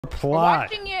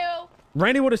Plot. Watching you.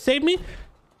 Randy would have saved me.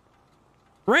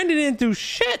 Randy didn't do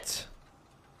shit.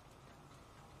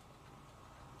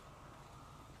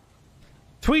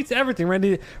 Tweets everything.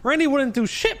 Randy wouldn't do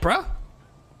shit, bro. You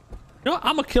know what?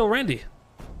 I'm gonna kill Randy.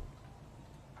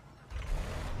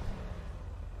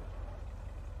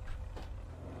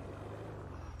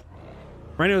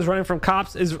 Randy was running from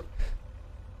cops. You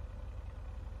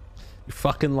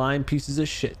fucking lying pieces of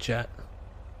shit, chat.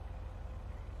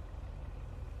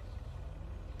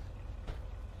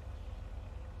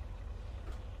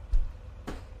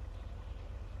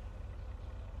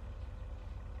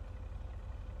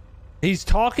 He's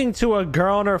talking to a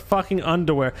girl in her fucking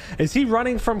underwear. Is he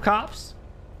running from cops?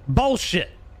 Bullshit,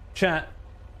 chat.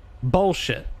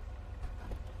 Bullshit.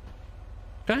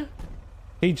 Okay.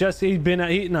 He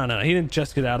didn't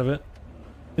just get out of it.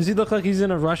 Does he look like he's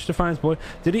in a rush to find his boy?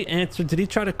 Did he answer? Did he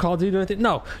try to call? Did he do anything?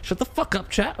 No. Shut the fuck up,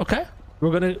 chat. Okay. We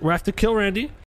have to kill Randy.